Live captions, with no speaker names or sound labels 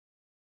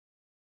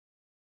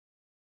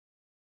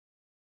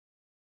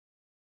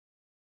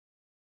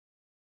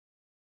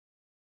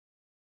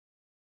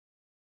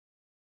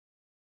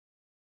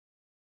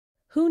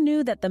Who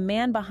knew that the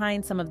man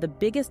behind some of the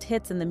biggest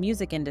hits in the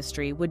music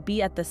industry would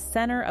be at the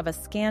center of a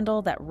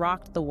scandal that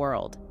rocked the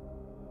world?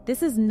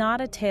 This is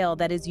not a tale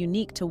that is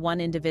unique to one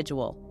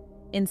individual.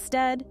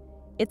 Instead,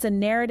 it's a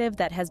narrative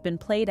that has been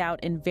played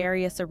out in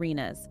various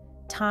arenas,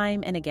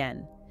 time and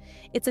again.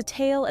 It's a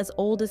tale as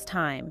old as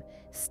time,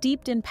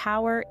 steeped in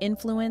power,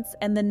 influence,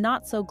 and the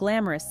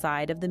not-so-glamorous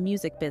side of the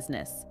music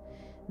business.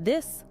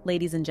 This,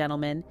 ladies and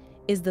gentlemen,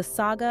 is the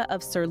saga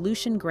of Sir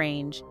Lucian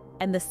Grainge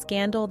and the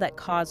scandal that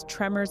caused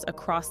tremors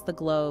across the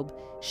globe,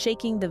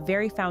 shaking the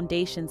very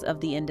foundations of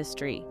the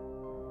industry.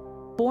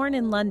 Born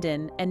in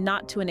London and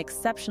not to an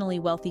exceptionally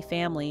wealthy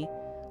family,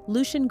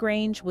 Lucian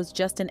Grainge was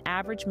just an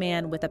average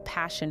man with a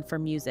passion for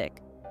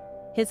music.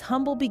 His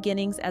humble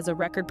beginnings as a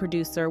record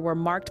producer were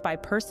marked by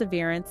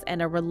perseverance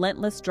and a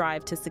relentless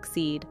drive to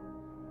succeed.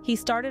 He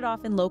started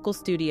off in local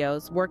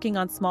studios, working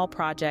on small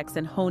projects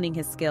and honing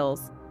his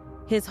skills.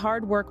 His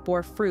hard work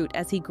bore fruit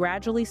as he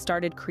gradually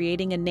started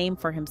creating a name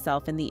for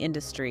himself in the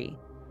industry.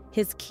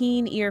 His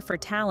keen ear for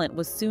talent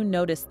was soon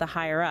noticed the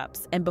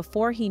higher-ups, and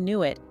before he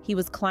knew it, he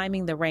was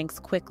climbing the ranks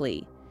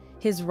quickly.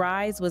 His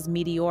rise was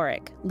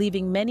meteoric,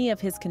 leaving many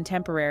of his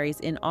contemporaries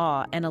in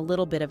awe and a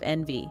little bit of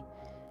envy.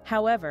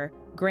 However,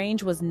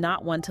 Grainge was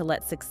not one to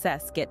let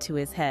success get to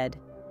his head.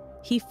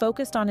 He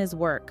focused on his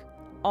work,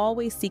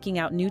 always seeking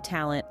out new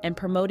talent and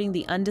promoting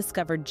the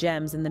undiscovered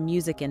gems in the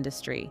music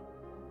industry.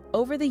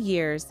 Over the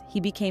years,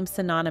 he became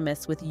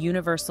synonymous with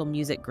Universal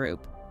Music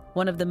Group,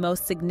 one of the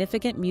most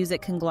significant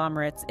music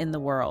conglomerates in the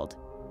world.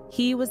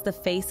 He was the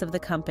face of the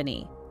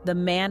company, the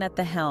man at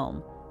the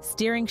helm,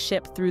 steering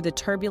ship through the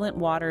turbulent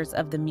waters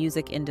of the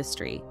music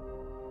industry.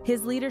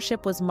 His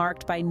leadership was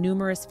marked by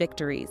numerous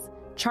victories,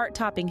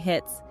 chart-topping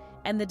hits,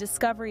 and the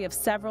discovery of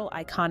several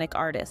iconic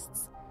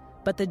artists.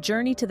 But the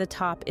journey to the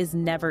top is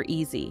never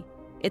easy.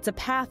 It's a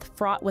path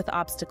fraught with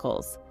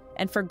obstacles,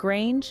 and for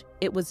Grainge,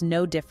 it was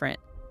no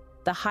different.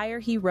 The higher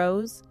he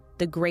rose,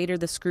 the greater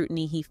the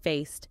scrutiny he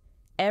faced.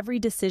 Every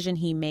decision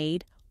he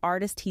made,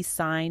 artist he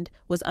signed,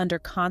 was under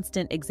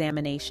constant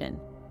examination.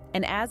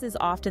 And as is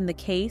often the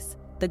case,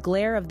 the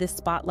glare of this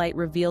spotlight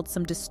revealed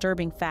some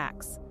disturbing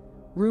facts.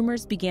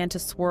 Rumors began to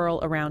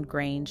swirl around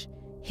Grainge,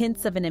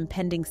 hints of an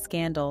impending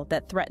scandal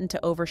that threatened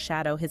to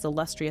overshadow his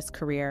illustrious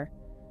career.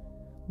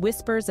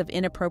 Whispers of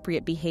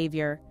inappropriate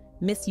behavior,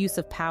 misuse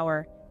of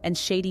power, and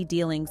shady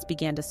dealings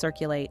began to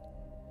circulate.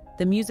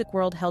 The music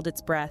world held its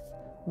breath,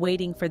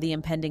 waiting for the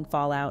impending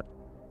fallout.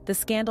 The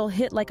scandal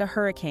hit like a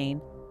hurricane,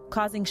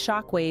 causing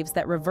shockwaves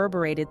that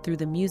reverberated through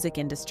the music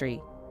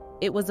industry.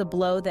 It was a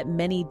blow that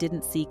many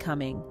didn't see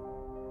coming.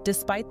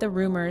 Despite the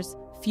rumors,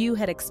 few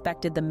had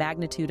expected the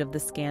magnitude of the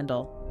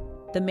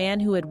scandal. The man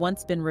who had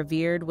once been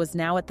revered was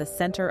now at the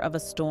center of a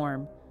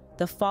storm,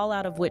 the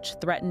fallout of which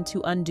threatened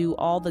to undo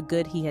all the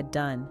good he had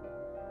done.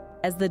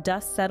 As the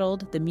dust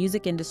settled, the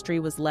music industry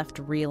was left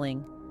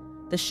reeling.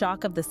 The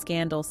shock of the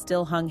scandal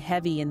still hung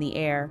heavy in the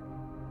air.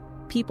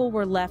 People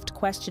were left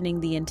questioning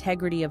the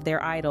integrity of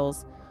their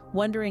idols,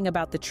 wondering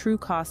about the true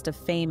cost of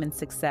fame and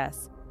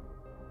success.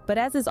 But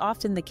as is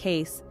often the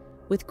case,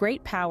 with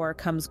great power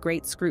comes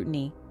great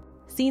scrutiny.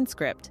 Scene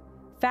script.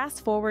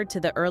 Fast forward to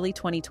the early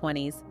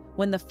 2020s,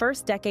 when the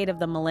first decade of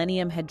the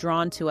millennium had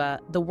drawn to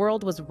the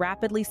world was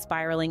rapidly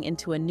spiraling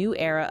into a new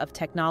era of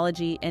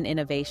technology and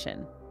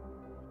innovation.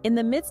 In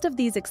the midst of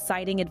these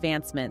exciting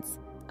advancements,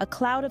 a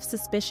cloud of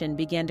suspicion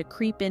began to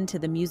creep into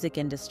the music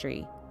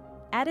industry.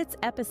 At its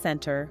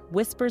epicenter,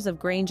 whispers of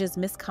Grainge's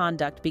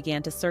misconduct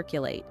began to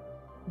circulate.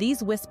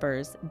 These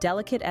whispers,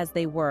 delicate as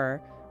they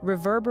were,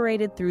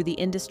 reverberated through the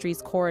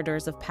industry's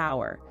corridors of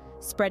power,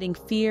 spreading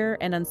fear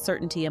and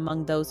uncertainty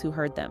among those who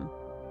heard them.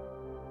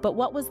 But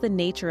what was the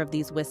nature of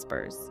these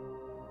whispers?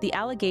 The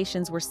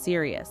allegations were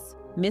serious: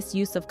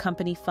 misuse of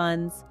company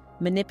funds,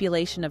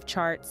 manipulation of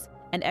charts,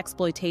 and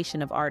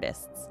exploitation of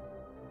artists.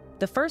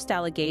 The first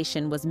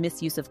allegation was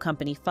misuse of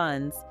company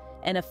funds,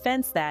 an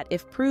offense that,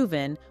 if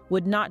proven,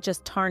 would not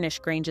just tarnish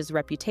Grainge's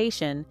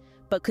reputation,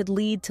 but could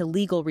lead to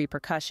legal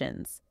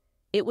repercussions.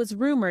 It was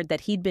rumored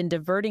that he'd been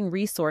diverting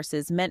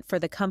resources meant for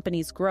the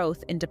company's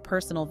growth into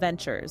personal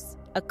ventures,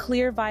 a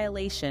clear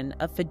violation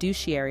of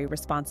fiduciary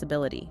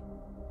responsibility.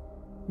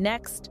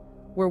 Next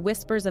were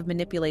whispers of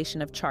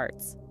manipulation of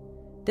charts.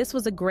 This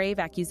was a grave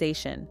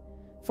accusation,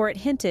 for it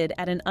hinted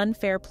at an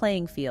unfair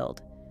playing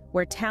field,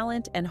 where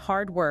talent and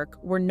hard work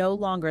were no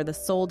longer the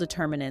sole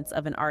determinants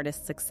of an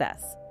artist's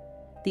success.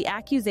 The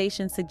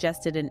accusation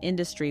suggested an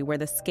industry where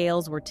the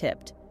scales were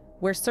tipped,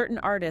 where certain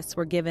artists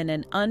were given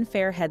an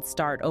unfair head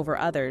start over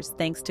others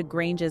thanks to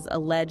Grainge's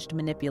alleged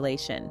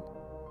manipulation.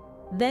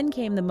 Then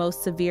came the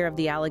most severe of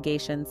the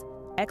allegations: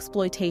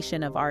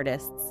 exploitation of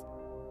artists.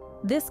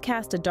 This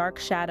cast a dark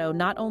shadow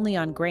not only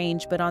on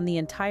Grainge but on the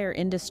entire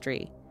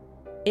industry.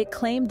 It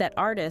claimed that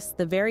artists,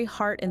 the very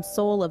heart and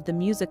soul of the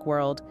music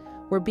world,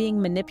 were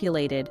being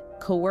manipulated,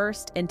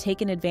 coerced, and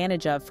taken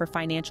advantage of for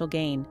financial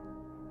gain.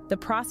 The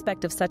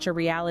prospect of such a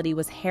reality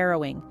was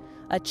harrowing,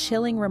 a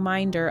chilling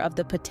reminder of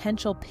the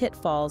potential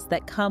pitfalls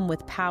that come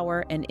with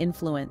power and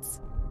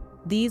influence.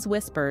 These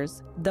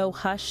whispers, though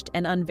hushed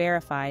and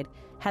unverified,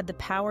 had the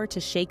power to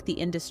shake the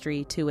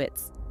industry to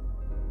its.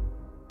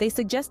 They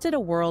suggested a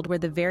world where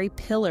the very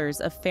pillars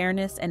of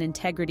fairness and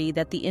integrity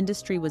that the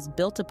industry was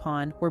built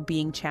upon were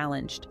being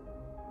challenged.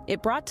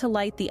 It brought to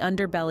light the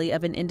underbelly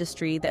of an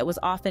industry that was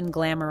often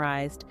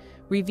glamorized,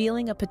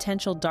 revealing a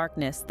potential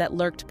darkness that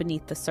lurked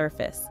beneath the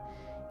surface.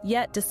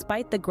 Yet,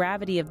 despite the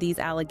gravity of these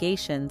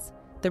allegations,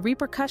 the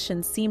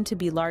repercussions seemed to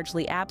be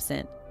largely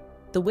absent.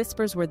 The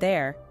whispers were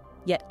there,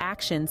 yet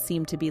action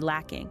seemed to be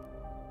lacking.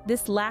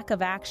 This lack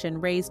of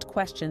action raised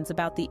questions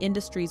about the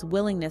industry's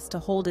willingness to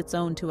hold its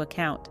own to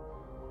account.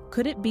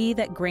 Could it be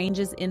that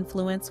Grainge's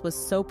influence was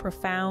so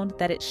profound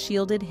that it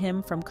shielded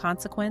him from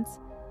consequence?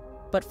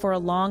 But for a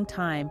long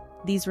time,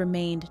 these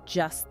remained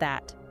just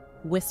that,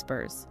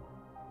 whispers.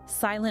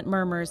 Silent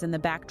murmurs in the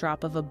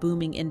backdrop of a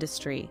booming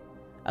industry,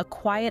 a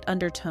quiet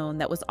undertone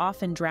that was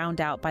often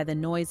drowned out by the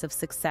noise of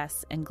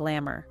success and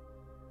glamour.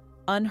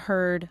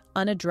 Unheard,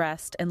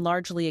 unaddressed, and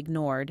largely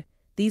ignored,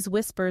 these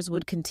whispers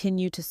would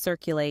continue to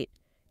circulate,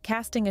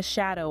 casting a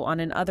shadow on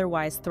an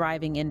otherwise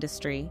thriving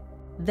industry.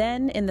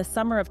 Then, in the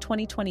summer of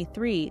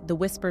 2023, the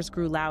whispers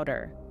grew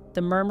louder.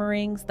 The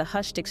murmurings, the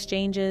hushed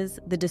exchanges,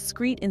 the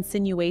discreet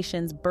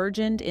insinuations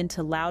burgeoned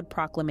into loud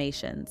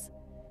proclamations.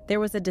 There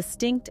was a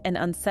distinct and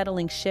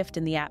unsettling shift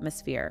in the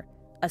atmosphere,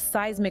 a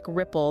seismic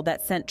ripple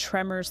that sent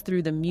tremors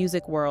through the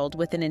music world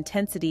with an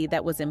intensity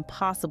that was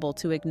impossible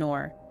to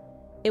ignore.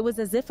 It was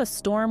as if a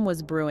storm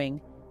was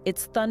brewing,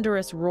 its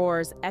thunderous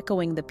roars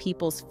echoing the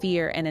people's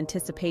fear and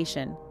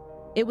anticipation.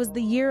 It was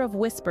the year of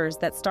whispers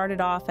that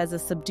started off as a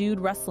subdued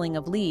rustling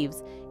of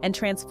leaves and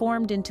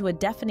transformed into a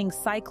deafening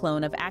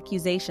cyclone of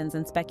accusations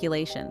and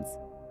speculations.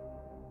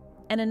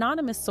 An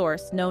anonymous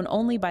source, known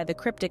only by the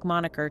cryptic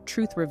moniker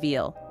Truth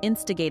Reveal,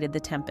 instigated the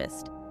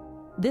tempest.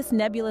 This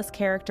nebulous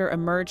character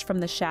emerged from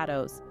the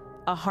shadows,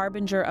 a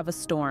harbinger of a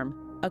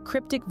storm, a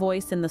cryptic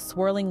voice in the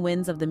swirling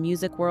winds of the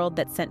music world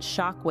that sent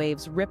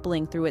shockwaves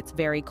rippling through its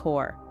very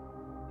core.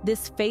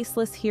 This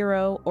faceless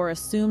hero or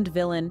assumed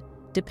villain,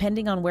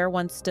 depending on where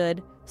one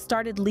stood,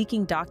 started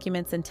leaking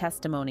documents and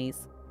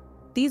testimonies.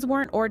 These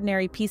weren't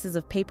ordinary pieces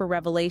of paper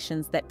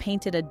revelations that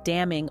painted a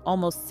damning,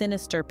 almost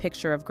sinister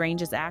picture of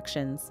Grainge's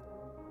actions.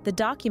 The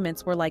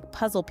documents were like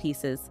puzzle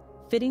pieces,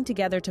 fitting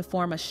together to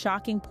form a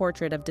shocking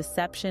portrait of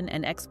deception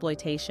and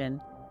exploitation.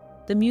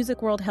 The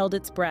music world held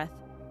its breath,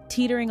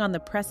 teetering on the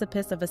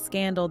precipice of a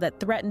scandal that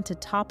threatened to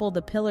topple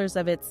the pillars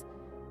of its.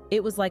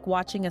 It was like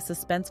watching a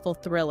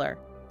suspenseful thriller,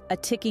 a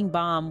ticking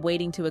bomb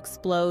waiting to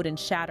explode and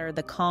shatter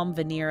the calm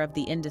veneer of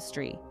the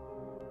industry.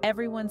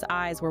 Everyone's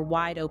eyes were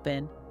wide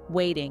open,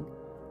 waiting,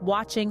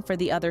 watching for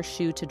the other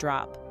shoe to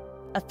drop.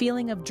 A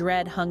feeling of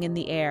dread hung in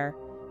the air,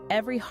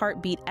 every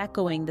heartbeat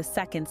echoing the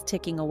seconds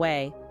ticking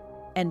away.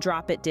 And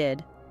drop it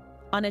did.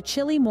 On a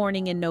chilly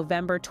morning in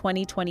November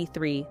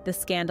 2023, the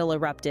scandal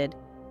erupted.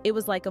 It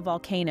was like a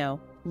volcano,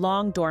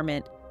 long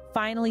dormant,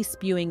 finally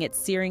spewing its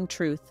searing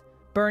truth,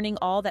 burning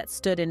all that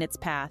stood in its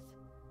path.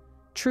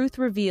 Truth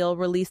Reveal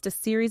released a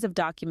series of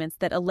documents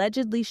that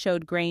allegedly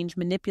showed Grainge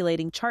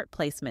manipulating chart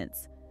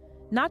placements.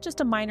 Not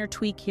just a minor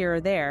tweak here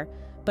or there,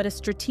 but a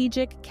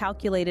strategic,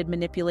 calculated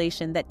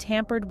manipulation that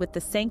tampered with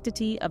the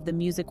sanctity of the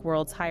music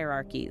world's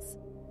hierarchies.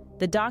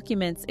 The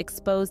documents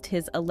exposed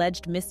his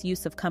alleged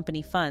misuse of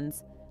company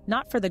funds,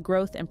 not for the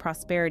growth and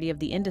prosperity of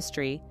the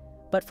industry,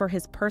 but for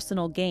his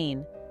personal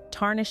gain,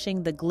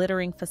 tarnishing the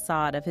glittering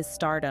facade of his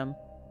stardom.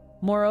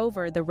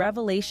 Moreover, the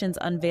revelations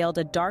unveiled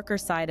a darker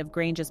side of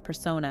Grainge's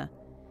persona.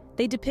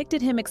 They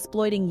depicted him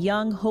exploiting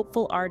young,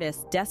 hopeful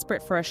artists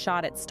desperate for a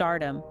shot at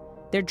stardom,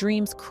 their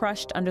dreams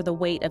crushed under the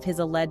weight of his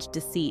alleged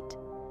deceit.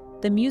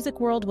 The music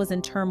world was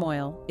in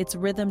turmoil, its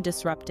rhythm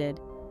disrupted,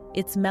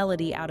 its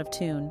melody out of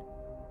tune.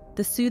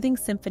 The soothing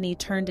symphony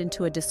turned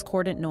into a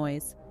discordant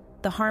noise,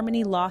 the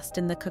harmony lost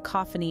in the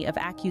cacophony of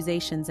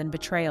accusations and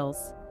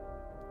betrayals.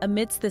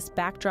 Amidst this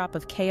backdrop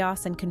of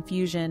chaos and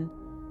confusion,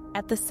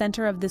 at the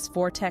center of this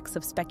vortex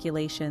of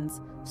speculations,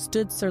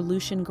 stood Sir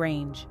Lucian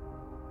Grainge.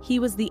 He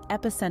was the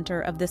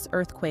epicenter of this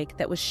earthquake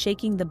that was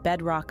shaking the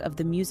bedrock of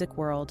the music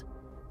world,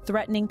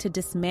 threatening to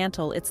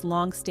dismantle its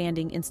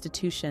long-standing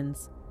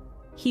institutions.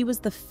 He was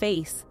the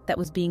face that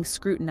was being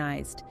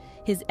scrutinized,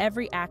 his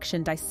every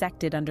action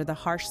dissected under the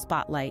harsh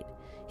spotlight,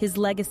 his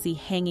legacy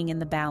hanging in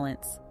the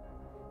balance.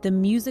 The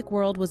music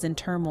world was in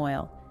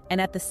turmoil, and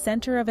at the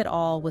center of it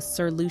all was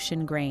Sir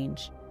Lucian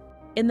Grainge.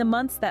 In the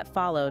months that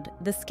followed,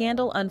 the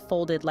scandal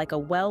unfolded like a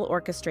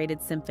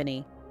well-orchestrated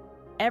symphony.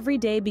 Every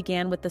day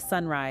began with the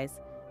sunrise,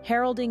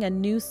 heralding a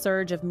new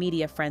surge of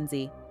media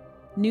frenzy.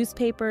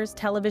 Newspapers,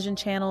 television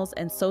channels,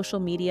 and social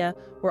media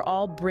were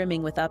all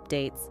brimming with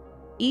updates,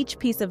 each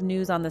piece of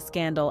news on the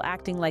scandal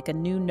acting like a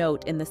new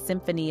note in the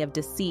symphony of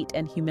deceit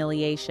and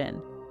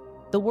humiliation.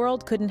 The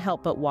world couldn't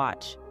help but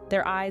watch,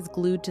 their eyes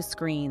glued to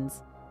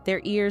screens, their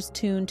ears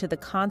tuned to the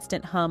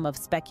constant hum of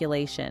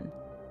speculation.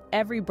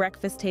 Every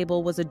breakfast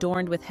table was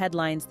adorned with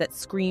headlines that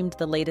screamed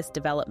the latest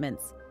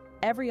developments.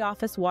 Every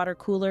office water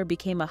cooler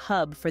became a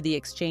hub for the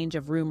exchange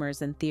of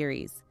rumors and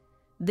theories.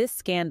 This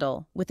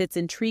scandal, with its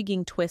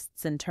intriguing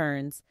twists and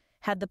turns,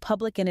 had the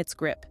public in its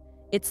grip,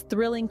 its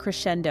thrilling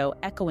crescendo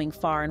echoing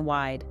far and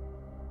wide.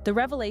 The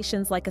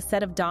revelations, like a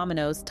set of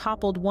dominoes,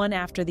 toppled one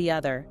after the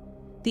other.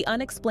 The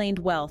unexplained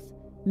wealth,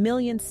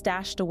 millions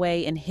stashed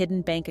away in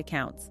hidden bank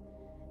accounts.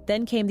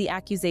 Then came the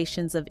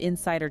accusations of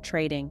insider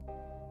trading.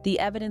 The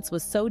evidence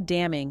was so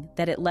damning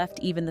that it left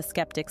even the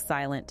skeptics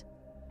silent.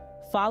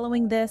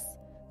 Following this,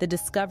 the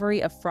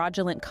discovery of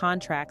fraudulent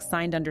contracts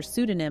signed under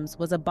pseudonyms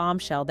was a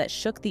bombshell that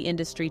shook the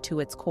industry to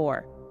its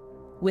core.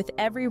 With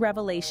every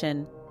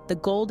revelation, the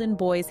Golden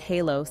Boy's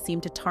halo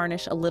seemed to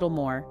tarnish a little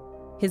more.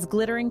 His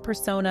glittering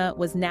persona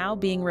was now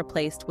being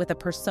replaced with a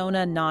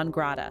persona non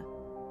grata.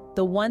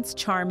 The once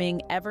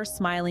charming,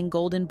 ever-smiling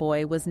Golden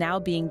Boy was now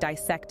being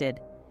dissected,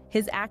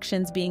 his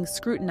actions being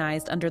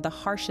scrutinized under the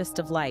harshest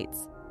of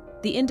lights.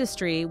 The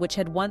industry, which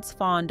had once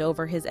fawned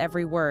over his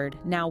every word,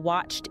 now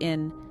watched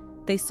in.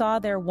 They saw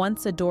their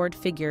once adored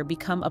figure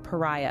become a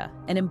pariah,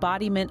 an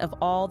embodiment of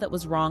all that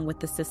was wrong with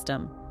the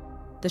system.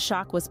 The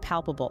shock was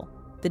palpable,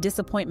 the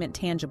disappointment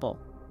tangible.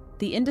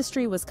 The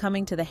industry was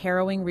coming to the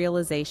harrowing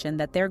realization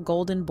that their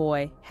Golden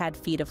Boy had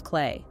feet of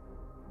clay.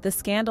 The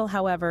scandal,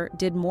 however,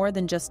 did more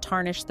than just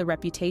tarnish the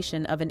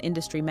reputation of an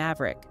industry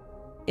maverick.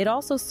 It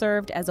also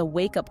served as a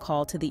wake-up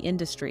call to the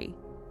industry.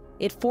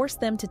 It forced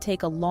them to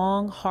take a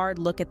long, hard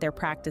look at their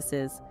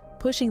practices,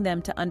 pushing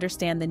them to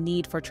understand the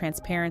need for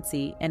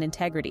transparency and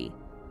integrity.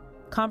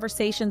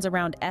 Conversations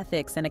around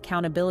ethics and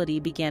accountability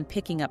began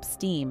picking up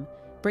steam,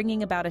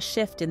 bringing about a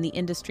shift in the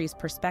industry's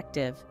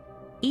perspective.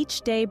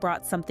 Each day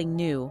brought something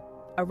new,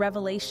 a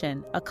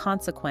revelation, a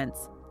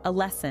consequence, a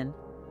lesson.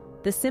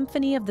 The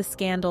symphony of the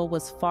scandal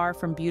was far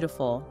from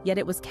beautiful, yet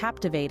it was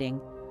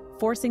captivating,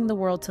 forcing the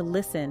world to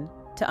listen,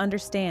 to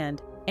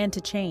understand, and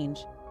to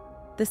change.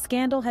 The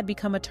scandal had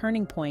become a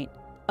turning point,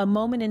 a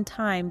moment in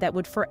time that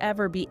would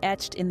forever be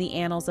etched in the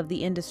annals of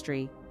the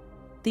industry.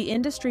 The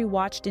industry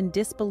watched in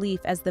disbelief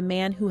as the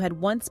man who had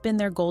once been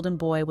their Golden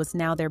Boy was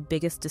now their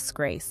biggest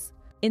disgrace.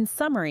 In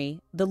summary,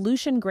 the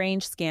Lucian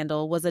Grainge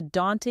scandal was a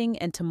daunting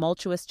and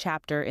tumultuous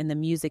chapter in the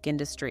music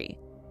industry.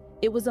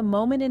 It was a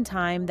moment in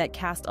time that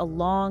cast a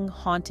long,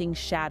 haunting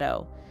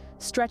shadow,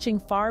 stretching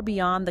far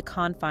beyond the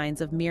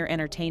confines of mere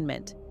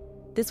entertainment.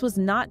 This was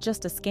not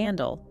just a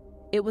scandal.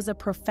 It was a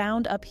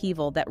profound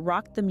upheaval that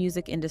rocked the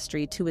music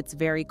industry to its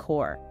very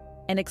core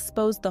and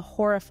exposed the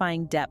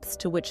horrifying depths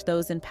to which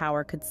those in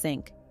power could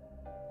sink.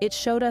 It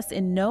showed us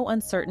in no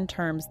uncertain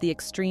terms the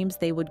extremes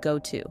they would go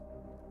to,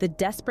 the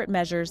desperate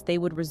measures they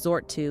would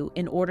resort to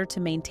in order to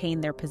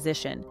maintain their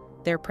position,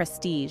 their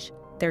prestige,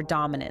 their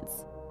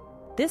dominance.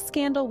 This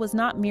scandal was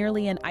not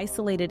merely an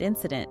isolated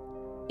incident.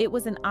 It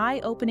was an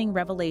eye-opening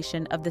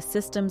revelation of the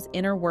system's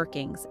inner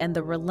workings and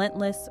the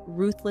relentless,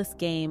 ruthless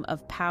game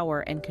of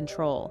power and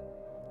control.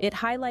 It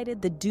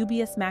highlighted the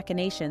dubious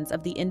machinations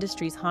of the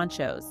industry's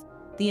honchos,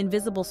 the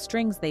invisible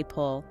strings they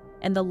pull,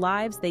 and the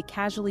lives they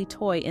casually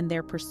toy in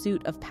their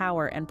pursuit of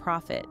power and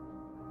profit.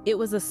 It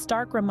was a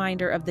stark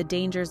reminder of the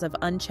dangers of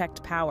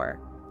unchecked power,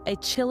 a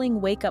chilling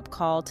wake-up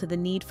call to the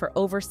need for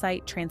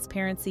oversight,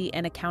 transparency,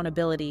 and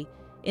accountability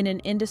in an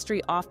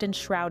industry often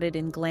shrouded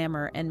in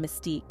glamour and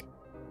mystique.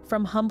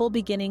 From humble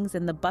beginnings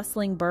in the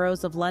bustling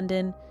boroughs of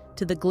London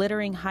to the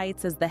glittering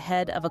heights as the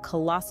head of a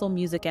colossal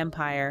music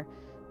empire,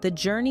 the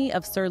journey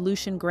of Sir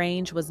Lucian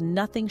Grainge was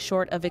nothing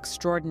short of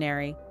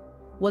extraordinary,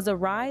 was a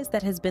rise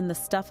that has been the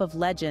stuff of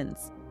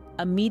legends,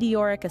 a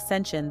meteoric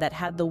ascension that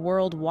had the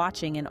world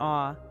watching in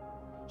awe.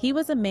 He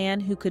was a man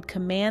who could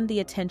command the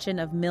attention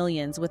of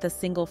millions with a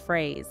single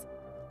phrase,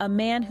 a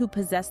man who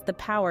possessed the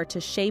power to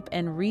shape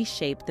and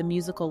reshape the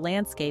musical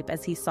landscape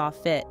as he saw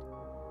fit.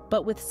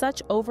 But with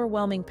such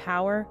overwhelming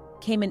power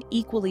came an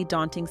equally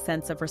daunting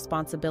sense of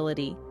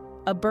responsibility,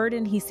 a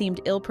burden he seemed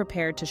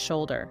ill-prepared to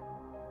shoulder.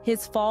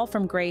 His fall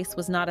from grace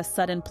was not a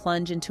sudden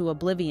plunge into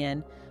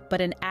oblivion, but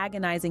an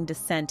agonizing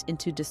descent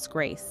into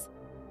disgrace.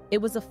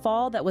 It was a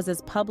fall that was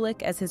as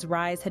public as his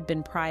rise had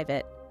been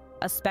private,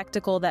 a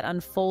spectacle that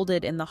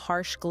unfolded in the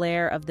harsh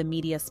glare of the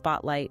media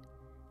spotlight.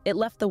 It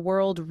left the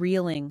world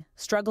reeling,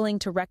 struggling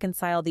to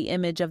reconcile the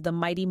image of the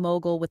mighty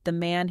mogul with the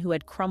man who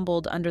had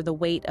crumbled under the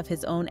weight of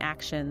his own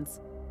actions.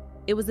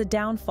 It was a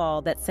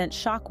downfall that sent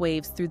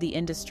shockwaves through the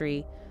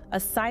industry, a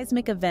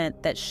seismic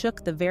event that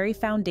shook the very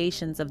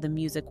foundations of the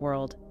music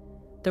world.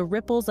 The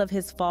ripples of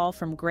his fall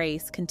from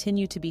grace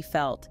continue to be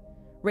felt,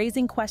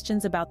 raising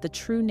questions about the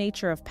true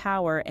nature of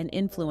power and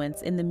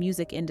influence in the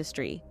music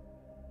industry.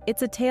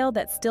 It's a tale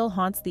that still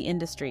haunts the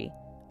industry,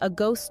 a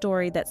ghost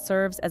story that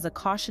serves as a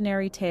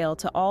cautionary tale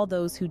to all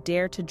those who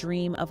dare to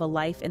dream of a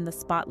life in the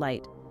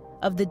spotlight,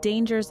 of the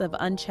dangers of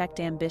unchecked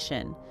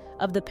ambition,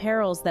 of the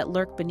perils that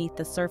lurk beneath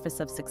the surface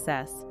of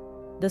success.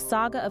 The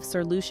saga of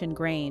Sir Lucian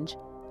Grainge,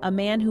 a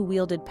man who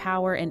wielded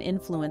power and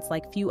influence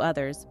like few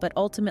others but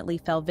ultimately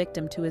fell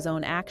victim to his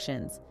own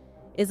actions,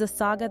 is a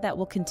saga that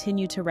will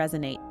continue to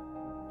resonate.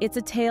 It's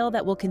a tale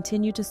that will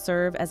continue to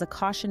serve as a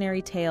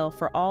cautionary tale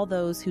for all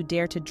those who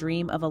dare to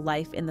dream of a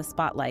life in the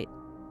spotlight.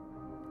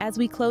 As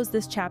we close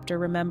this chapter,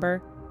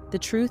 remember, the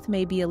truth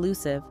may be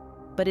elusive,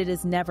 but it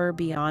is never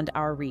beyond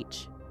our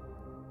reach.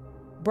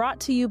 Brought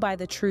to you by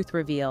The Truth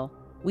Reveal,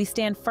 We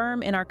stand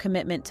firm in our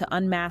commitment to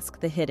unmask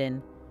the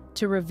hidden,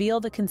 to reveal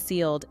the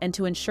concealed, and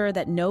to ensure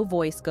that no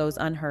voice goes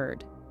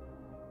unheard.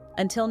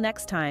 Until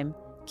next time,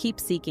 keep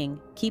seeking,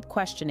 keep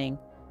questioning,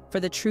 for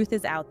the truth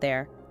is out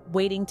there,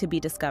 waiting to be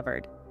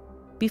discovered.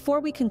 Before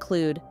we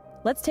conclude,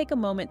 let's take a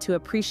moment to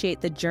appreciate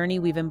the journey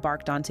we've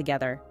embarked on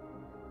together.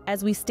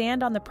 As we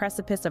stand on the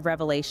precipice of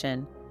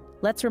revelation,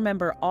 let's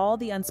remember all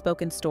the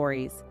unspoken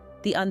stories,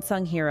 the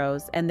unsung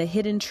heroes, and the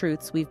hidden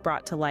truths we've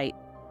brought to light.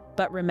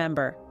 But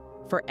remember,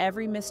 for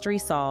every mystery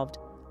solved,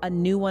 a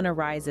new one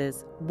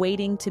arises,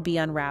 waiting to be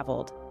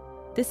unraveled.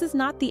 This is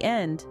not the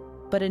end,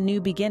 but a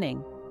new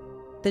beginning.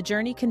 The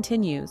journey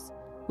continues,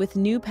 with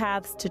new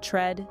paths to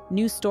tread,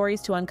 new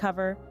stories to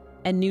uncover,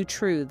 and new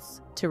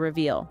truths to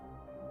reveal.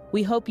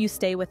 We hope you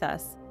stay with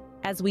us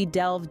as we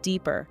delve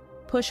deeper,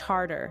 push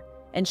harder,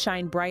 and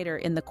shine brighter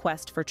in the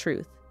quest for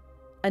truth.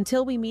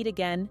 Until we meet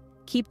again,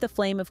 keep the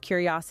flame of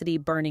curiosity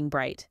burning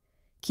bright.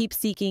 Keep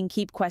seeking,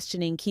 keep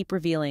questioning, keep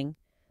revealing.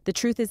 The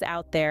truth is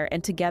out there,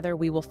 and together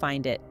we will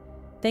find it.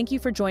 Thank you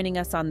for joining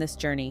us on this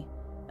journey.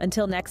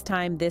 Until next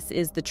time, this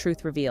is The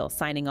Truth Reveal,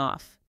 signing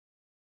off.